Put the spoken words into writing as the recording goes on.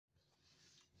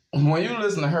when you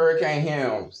listen to Hurricane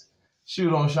Hymns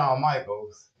shoot on Shawn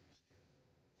Michaels,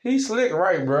 he slick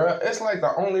right, bro. It's like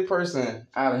the only person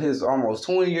out of his almost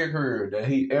 20-year career that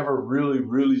he ever really,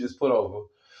 really just put over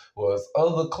was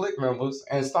other Click members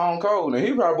and Stone Cold. And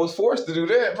he probably was forced to do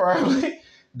that, probably.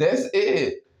 That's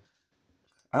it.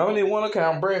 I don't even want to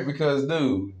count Brett because,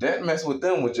 dude, that mess with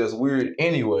them was just weird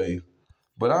anyway.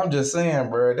 But I'm just saying,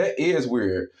 bro, that is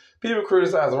weird. People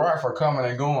criticize The Rock for coming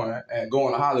and going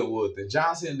to Hollywood. Then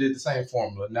John Cena did the same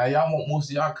formula. Now y'all want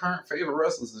most of y'all current favorite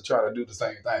wrestlers to try to do the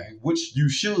same thing, which you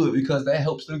should because that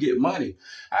helps them get money.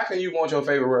 How can you want your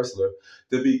favorite wrestler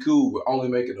to be cool with only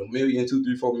making a million, $2,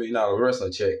 $3, $4 million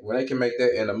wrestling check when they can make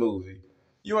that in a movie?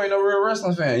 You ain't no real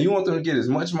wrestling fan. You want them to get as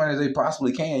much money as they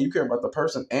possibly can. You care about the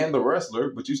person and the wrestler,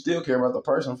 but you still care about the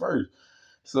person first.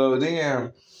 So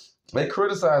then they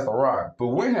criticize The Rock, but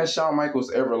when has Shawn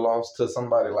Michaels ever lost to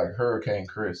somebody like Hurricane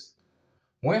Chris?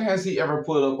 When has he ever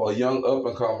put up a young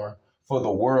up-and-comer for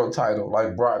the world title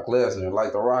like Brock Lesnar,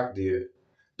 like The Rock did?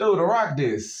 Dude, The Rock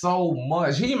did so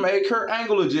much. He made Kurt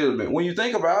Angle legitimate. When you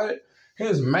think about it,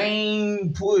 his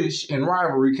main push in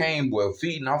rivalry came with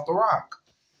feeding off The Rock.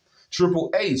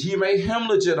 Triple H, he made him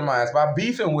legitimized by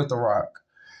beefing with The Rock.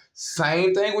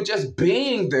 Same thing with just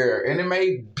being there. And it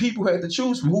made people have to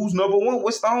choose from who's number one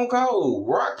with Stone Cold.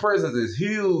 Rock presence is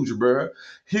huge, bro.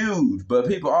 Huge. But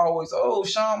people always, oh,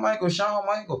 Shawn Michaels, Shawn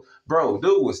Michaels. Bro,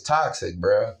 dude was toxic,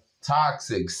 bro.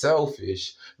 Toxic,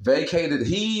 selfish, vacated.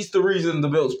 He's the reason the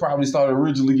belts probably started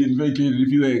originally getting vacated, if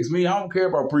you ask me. I don't care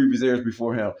about previous eras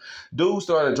before him. Dude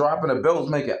started dropping the belts,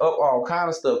 making up all kind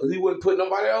of stuff because he wouldn't put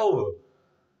nobody over.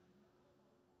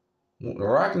 The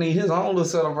Rock need his own little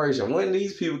celebration. When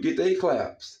these people get their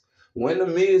claps. When the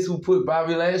Miz who put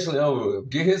Bobby Lashley over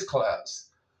get his claps.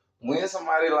 When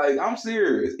somebody like, I'm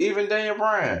serious, even Daniel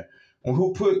Bryan,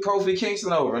 who put Kofi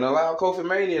Kingston over and allowed Kofi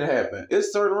Mania to happen.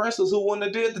 It's certain wrestlers who wouldn't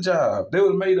have did the job. They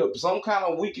would have made up some kind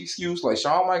of weak excuse like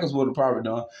Shawn Michaels would have probably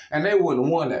done, and they wouldn't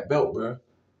have won that belt, bro.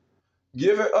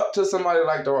 Give it up to somebody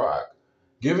like The Rock.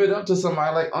 Give it up to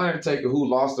somebody like Undertaker who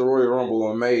lost the Royal Rumble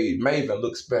and made Maven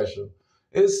look special.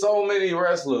 It's so many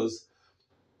wrestlers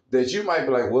that you might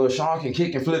be like, well, Shawn can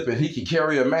kick and flip and he can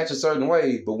carry a match a certain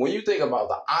way. But when you think about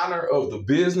the honor of the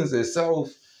business itself,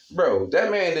 bro,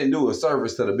 that man didn't do a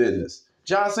service to the business.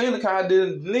 John Cena kind of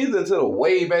did neither until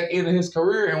way back into his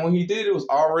career. And when he did, it was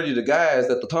already the guys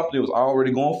that the company was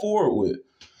already going forward with.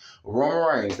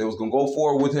 Roman Reigns, they was going to go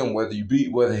forward with him, whether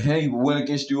he went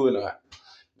against you or not.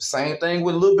 Same thing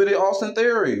with a little bit of Austin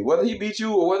Theory. Whether he beat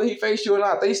you or whether he faced you or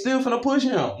not, they still finna push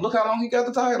him. Look how long he got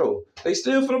the title. They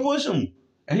still finna push him.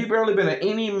 And he barely been in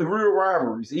any real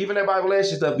rivalries. Even that Bobby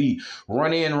Lashley stuff be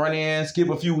run in, skip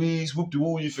a few weeks,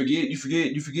 whoop-de-woo, you forget.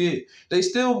 They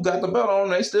still got the belt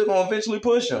on. They still gonna eventually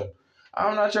push him.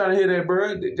 I'm not trying to hear that,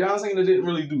 bro. John Cena didn't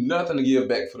really do nothing to give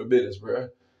back for the business, bro.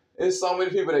 There's so many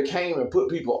people that came and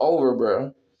put people over,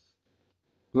 bro.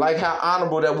 Like how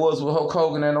honorable that was with Hulk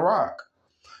Hogan and The Rock.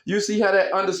 You see how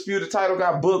that undisputed title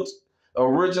got booked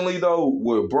originally, though,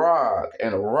 with Brock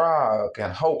and Rock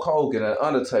and Hulk Hogan and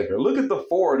Undertaker. Look at the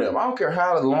four of them. I don't care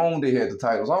how long they had the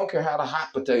titles. I don't care how the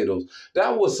hot potatoes.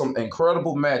 That was some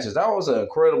incredible matches. That was an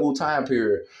incredible time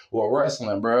period with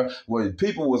wrestling, bro, where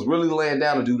people was really laying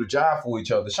down to do the job for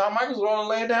each other. Shawn Michaels was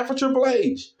only laying down for Triple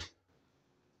H.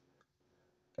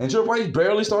 And Triple H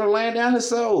barely started laying down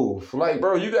himself. Like,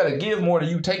 bro, you got to give more than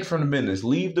you take from the business.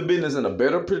 Leave the business in a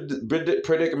better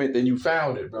predicament than you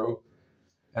found it, bro.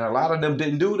 And a lot of them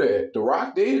didn't do that. The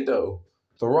Rock did, though.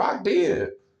 The Rock did.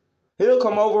 He'll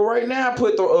come over right now and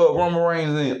put the Roman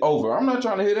Reigns in over. I'm not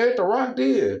trying to hear that. The Rock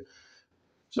did.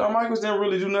 Shawn Michaels didn't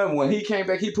really do nothing. When he came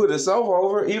back, he put himself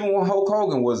over. Even when Hulk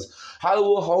Hogan was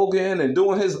Hollywood Hogan and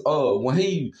doing his, when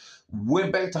he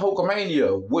went back to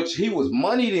Hulkamania, which he was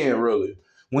moneyed in, really.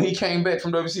 When he came back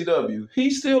from WCW, he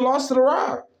still lost to The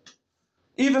Rock.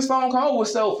 Even Stone Cold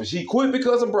was selfish. He quit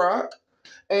because of Brock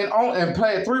and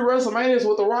played 3 WrestleManias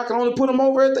with The Rock and only put him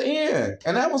over at the end.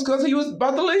 And that was because he was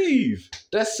about to leave.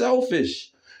 That's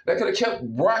selfish. That could have kept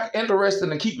Brock interested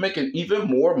and keep making even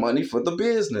more money for the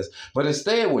business. But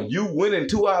instead, when you win in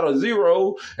 2 out of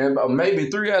 0 and maybe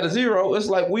 3 out of 0, it's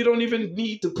like we don't even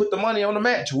need to put the money on the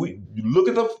match. We look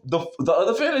at the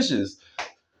other finishes.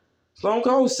 Stone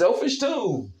Cold selfish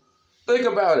too. Think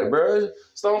about it, bro.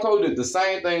 Stone Cold did the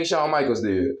same thing Shawn Michaels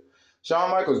did.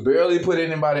 Shawn Michaels barely put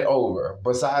anybody over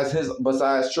besides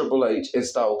Triple H and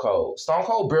Stone Cold. Stone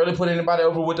Cold barely put anybody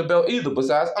over with the belt either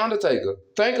besides Undertaker.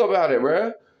 Think about it,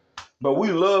 bro. But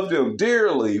we love them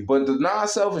dearly. But the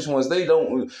non-selfish ones,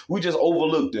 we just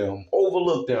overlook them.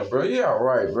 Overlook them, bro. Yeah,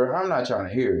 right, bro. I'm not trying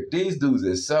to hear it. These dudes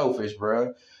are selfish,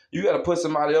 bro. You got to put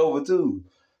somebody over too.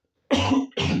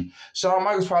 Shawn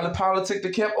Michaels probably politicked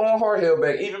and kept on hard held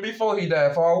back even before he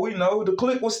died. For all we know, the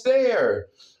clique was there.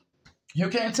 You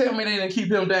can't tell me they didn't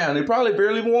keep him down. They probably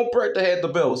barely want Bret to have the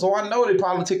belt. So I know they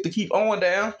politicked to keep on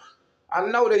down. I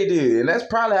know they did. And that's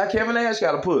probably how Kevin Nash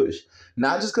got to push.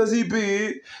 Not just because he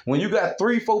big. When you got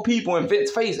 3-4 people in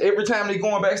Vince's face every time they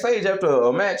going backstage after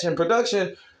a match in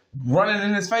production, running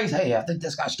in his face, hey, I think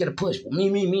this guy should get a push. Me,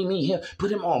 him.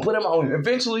 Put him on.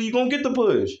 Eventually, you're going to get the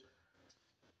push.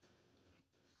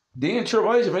 Then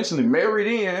Triple H eventually married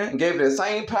in and gave it that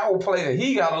same power play that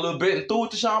he got a little bit and threw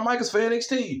it to Shawn Michaels for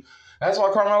NXT. That's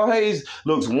why Carmelo Hayes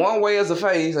looks one way as a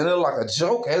face and it looks like a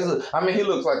joke he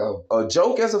looks like a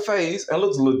joke as a face and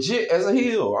looks legit as a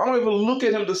heel. I don't even look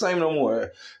at him the same no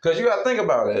more. Because you got to think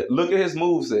about it. Look at his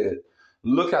moveset.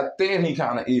 Look how thin he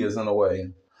kind of is in a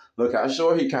way. Look how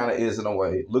short he kind of is in a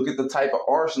way. Look at the type of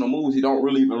arsenal moves. He don't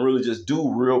really just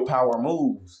do real power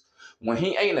moves. When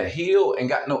he ain't a heel and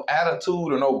got no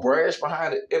attitude or no brash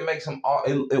behind it, it makes him,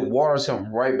 it waters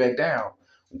him right back down.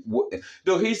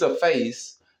 Dude, he's a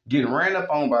face getting ran up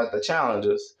on by the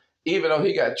challengers, even though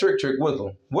he got Trick with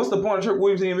him. What's the point of Trick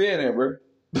Williams even being there, bro?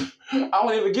 I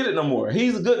don't even get it no more.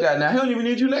 He's a good guy now. He don't even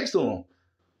need you next to him.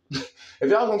 If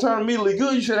y'all gonna turn immediately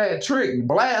good, you should have had Trick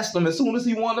blast him as soon as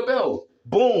he won the belt.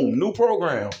 Boom, new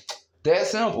program. That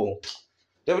simple.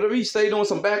 WWE stay doing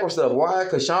some backward stuff. Why?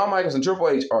 Because Shawn Michaels and Triple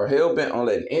H are hell-bent on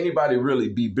letting anybody really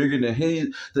be bigger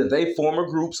than they former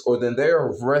groups or than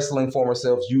their wrestling former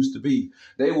selves used to be.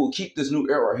 They will keep this new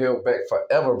era held back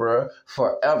forever, bro.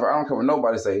 Forever. I don't care what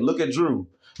nobody say. Look at Drew.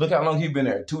 Look how long he been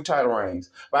there. 2 title reigns.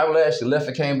 Bobby Lashley left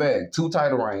and came back. 2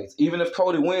 title reigns. Even if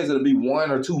Cody wins, it'll be 1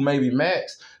 or 2 maybe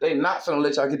max. They not finna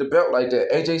let y'all get the belt like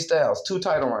that. AJ Styles, 2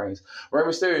 title reigns. Rey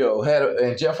Mysterio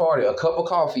and Jeff Hardy, a cup of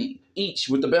coffee each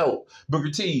with the belt. Booker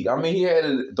T, he had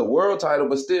the world title,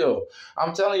 but still,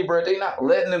 I'm telling you, bro, they not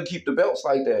letting them keep the belts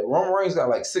like that. Roman Reigns got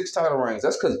like 6 title reigns.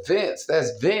 That's because Vince.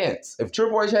 That's Vince. If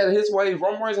Triple H had it his way,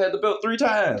 Roman Reigns had the belt 3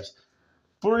 times.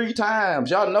 3 times.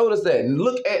 Y'all notice that. And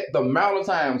look at the amount of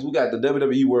times we got the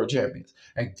WWE World Champions.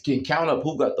 And can count up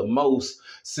who got the most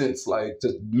since like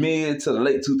the mid to the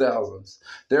late 2000s.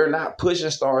 They're not pushing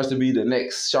stars to be the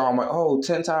next Shawn Michaels,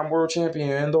 10-time World Champion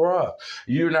in The Rock.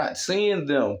 You're not seeing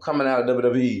them coming out of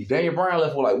WWE. Daniel Bryan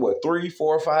left with like, 3,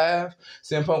 4, 5?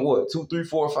 CM Punk, 2, 3,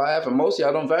 4, 5? And most of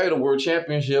y'all don't value the World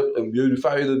Championship. And you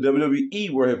value the WWE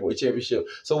World Heavyweight Championship.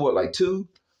 So like 2?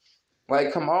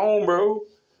 Like, come on, bro.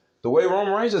 The way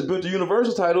Roman Reigns just built the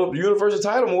Universal title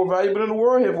more valuable than the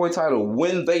World Heavyweight title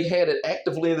when they had it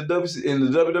actively in the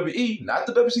WWE, not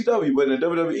the WCW, but in the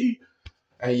WWE.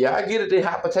 And yeah, I get it, they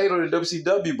hot potato in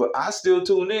WCW, but I still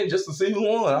tune in just to see who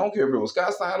won. I don't care if it was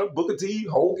Scott Steiner, Booker T,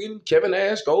 Hogan, Kevin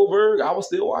Nash, Goldberg. I was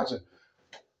still watching.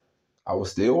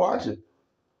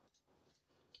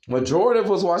 Majority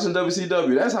of us watching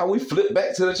WCW. That's how we flip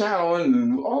back to the channel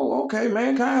and, okay,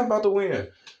 Mankind's about to win.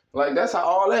 Like, that's how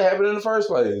all that happened in the first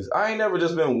place. I ain't never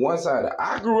just been one-sided.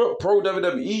 I grew up pro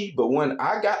WWE, but when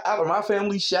I got out of my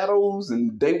family's shadows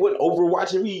and they went over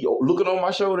watching me, looking on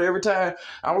my shoulder every time,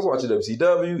 I was watching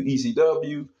WCW,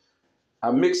 ECW.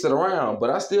 I mixed it around, but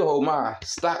I still hold my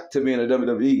stock to being a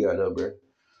WWE guy, though, bro.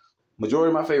 Majority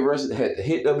of my favorite wrestlers had to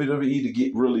hit WWE to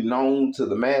get really known to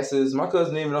the masses. My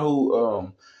cousin didn't even know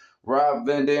who Rob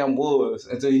Van Dam was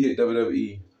until he hit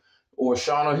WWE. Or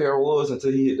Sean O'Hara was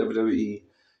until he hit WWE.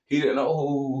 He didn't know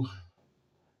who.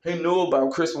 He knew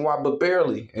about Chris Benoit, but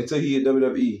barely until he hit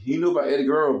WWE. He knew about Eddie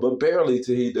Guerrero, but barely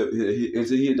until he hit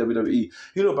WWE.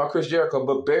 He knew about Chris Jericho,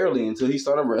 but barely until he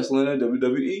started wrestling in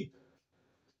WWE.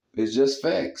 It's just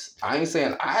facts. I ain't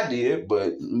saying I did,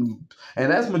 but and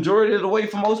that's majority of the way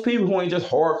for most people who ain't just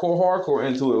hardcore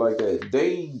into it like that.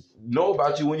 They know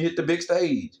about you when you hit the big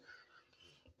stage.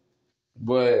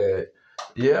 But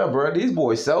yeah, bro, these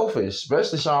boys selfish,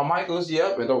 especially Shawn Michaels.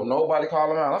 Yep, and don't nobody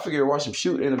call him out. I figured watch him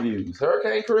shoot interviews.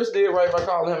 Hurricane Chris did right by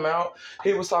calling him out.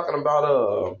 He was talking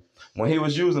about when he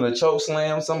was using a choke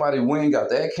slam, somebody got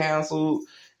that canceled.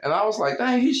 And I was like,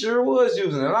 dang, he sure was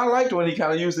using it. And I liked when he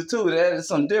kind of used it too. It added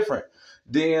something different.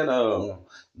 Then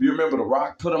you remember The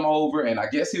Rock put him over, and I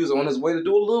guess he was on his way to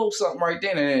do a little something right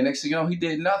then. And then next thing you know, he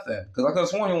did nothing. Because I could have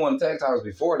sworn he won tag titles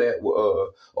before that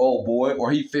with Old Boy,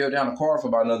 or he fell down the car for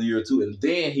about another year or two. And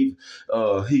then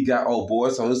he got Old Boy.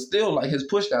 So it's still like his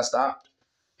push got stopped.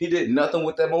 He did nothing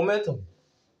with that momentum.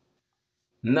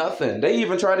 Nothing. They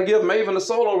even tried to give Maven a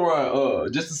solo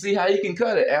run just to see how he can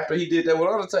cut it after he did that with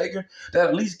Undertaker. That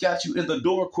at least got you in the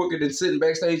door quicker than sitting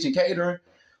backstage and catering.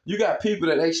 You got people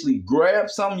that actually grab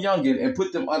some youngin and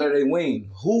put them under their wing.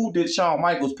 Who did Shawn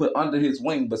Michaels put under his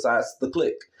wing besides the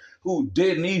Clique? Who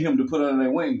did need him to put under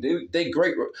their wing? They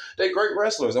great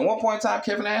wrestlers. At one point in time,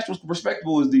 Kevin Nash was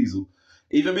respectable as Diesel.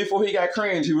 Even before he got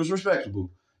cringe, he was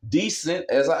respectable. Decent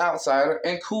as an outsider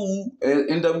and cool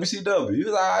in WCW. He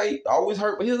was alright. Always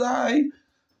hurt, but he was alright.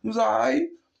 He was alright.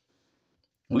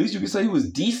 At least you can say he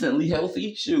was decently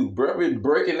healthy. Shoot, bro,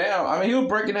 breaking down. I mean, he was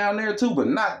breaking down there too, but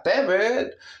not that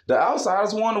bad. The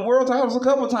Outsiders won the world titles a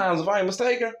couple times, if I ain't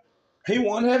mistaken. He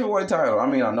won the heavyweight title. I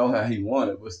mean, I know how he won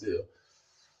it, but still.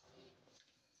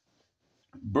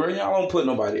 Bro, y'all don't put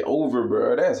nobody over,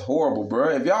 bro. That's horrible, bro.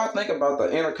 If y'all think about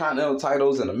the Intercontinental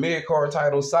titles and the mid-card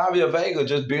titles, Savio Vega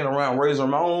just being around Razor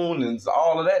Ramon and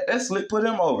all of that, that slick put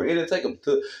him over. It didn't take him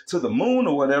to the moon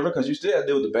or whatever, because you still had to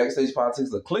deal with the backstage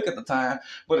politics, the clique at the time,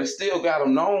 but it still got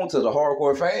him known to the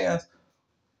hardcore fans.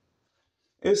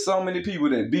 It's so many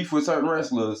people that beef with certain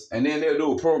wrestlers, and then they'll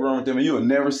do a program with them, and you'll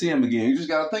never see them again. You just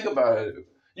got to think about it.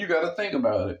 You got to think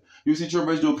about it. You see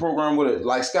Triple H do a program with it,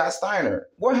 like Scott Steiner.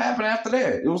 What happened after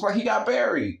that? It was like he got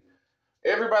buried.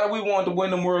 Everybody we wanted to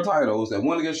win them world titles that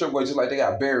won against Triple H, just like they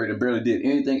got buried and barely did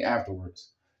anything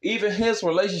afterwards. Even his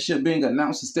relationship being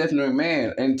announced to Stephanie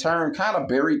McMahon in turn kind of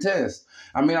buried Test.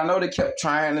 I mean, I know they kept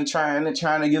trying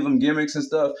to give him gimmicks and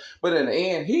stuff, but in the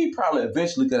end, he probably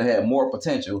eventually could have had more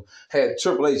potential had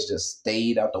Triple H just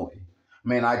stayed out the way.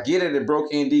 Man, I get it. It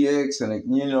broke in DX, and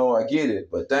I get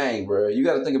it. But dang, bro, you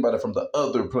got to think about it from the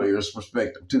other player's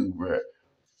perspective too, bro.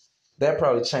 That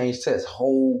probably changed Test's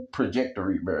whole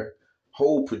trajectory, bro.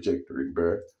 Whole trajectory,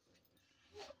 bro.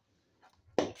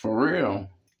 For real.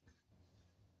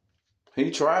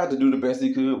 He tried to do the best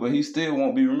he could, but he still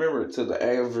won't be remembered to the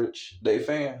average day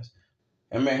fans.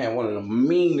 And man had one of the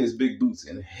meanest big boots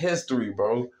in history,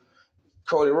 bro.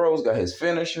 Cody Rhodes got his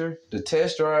finisher, the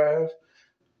test drive.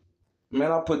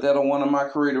 Man, I put that on one of my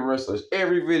creative wrestlers.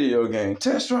 Every video game,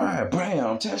 test drive,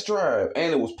 bam, test drive.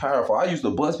 And it was powerful. I used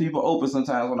to bust people open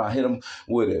sometimes when I hit them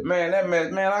with it. Man,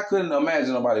 I couldn't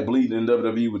imagine nobody bleeding in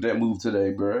WWE with that move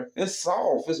today, bro. It's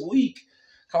soft, it's weak.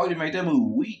 Cody made that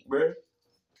move weak, bro.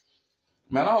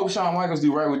 Man, I hope Shawn Michaels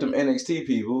do right with them NXT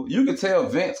people. You could tell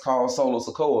Vince called Solo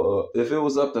Sikoa up. If it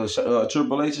was up to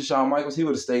Triple H and Shawn Michaels, he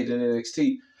would have stayed in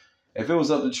NXT. If it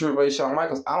was up to Triple H, Shawn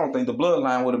Michaels, I don't think the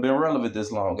bloodline would have been relevant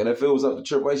this long. And if it was up to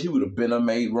Triple H, he would have been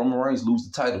made Roman Reigns lose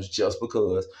the titles just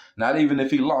because. Not even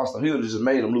if he lost them, he would have just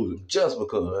made him lose them just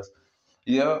because.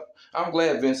 Yeah, I'm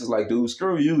glad Vince is like, dude,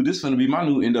 screw you. This finna be my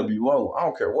new NWO. I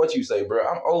don't care what you say, bro.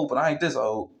 I'm old, but I ain't this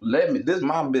old. This is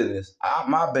my business.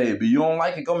 My baby. You don't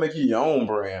like it, go make it your own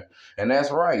brand. And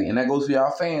that's right. And that goes for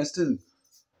y'all fans, too.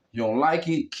 You don't like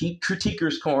it, keep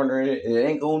critiquers cornering it. It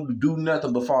ain't going to do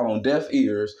nothing but fall on deaf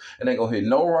ears. And ain't going to hit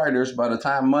no writers by the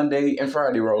time Monday and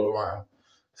Friday roll around.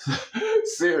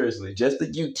 Seriously, just the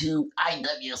YouTube,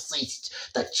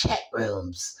 IWC, the chat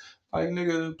rooms. Like,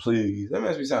 nigga, please. That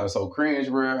makes me sound so cringe,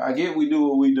 bro. I get we do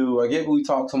what we do. I get we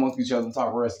talk amongst each other and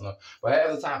talk wrestling. But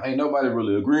half the time, ain't nobody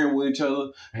really agreeing with each other.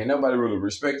 Ain't nobody really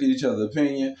respecting each other's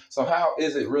opinion. So how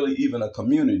is it really even a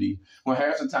community when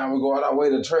half the time we go out our way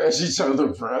to trash each other,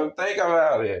 bro? Think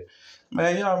about it.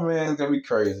 Man, y'all man, it's gonna be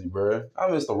crazy, bro. I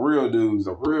miss the real dudes,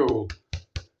 the real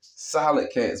solid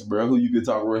cats, bro, who you could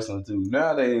talk wrestling to.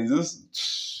 Nowadays,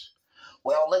 this...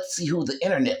 Well, let's see who the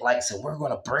internet likes, and we're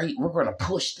gonna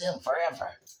push them forever.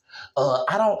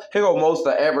 Here go most of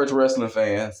the average wrestling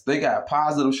fans. They got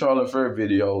positive Charlotte Flair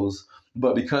videos,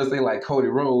 but because they like Cody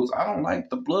Rhodes, I don't like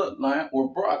the Bloodline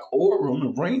or Brock or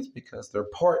Roman Reigns because they're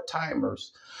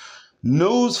part-timers.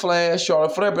 Newsflash,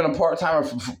 Charlotte Flair been a part-timer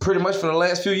pretty much for the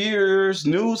last few years.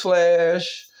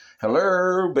 Newsflash.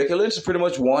 Hello, Becky Lynch is pretty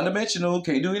much one-dimensional.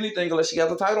 Can't do anything unless she got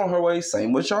the title on her way.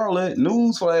 Same with Charlotte.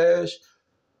 Newsflash.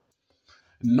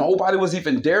 Nobody was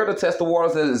even dare to test the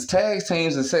waters as his tag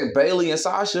teams except Bayley and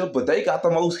Sasha, but they got the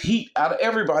most heat out of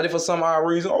everybody for some odd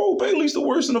reason. Oh, Bayley's the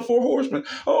worst in the Four Horsemen.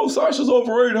 Oh, Sasha's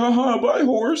overrated. Bye,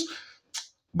 horse.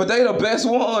 But they the best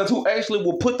ones who actually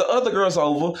will put the other girls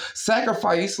over,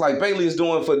 sacrifice like Bayley is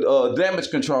doing for damage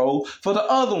control for the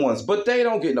other ones. But they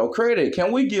don't get no credit.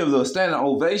 Can we give the standing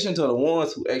ovation to the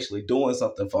ones who actually doing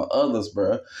something for others,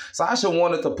 bro? Sasha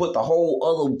wanted to put the whole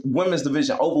other women's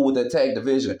division over with that tag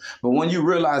division. But when you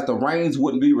realize the reigns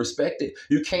wouldn't be respected,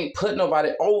 you can't put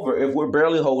nobody over if we're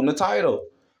barely holding the title.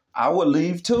 I would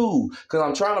leave too, because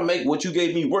I'm trying to make what you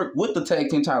gave me work with the tag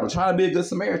team title, trying to be a good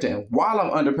Samaritan while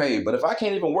I'm underpaid. But if I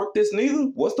can't even work this neither,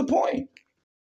 what's the point?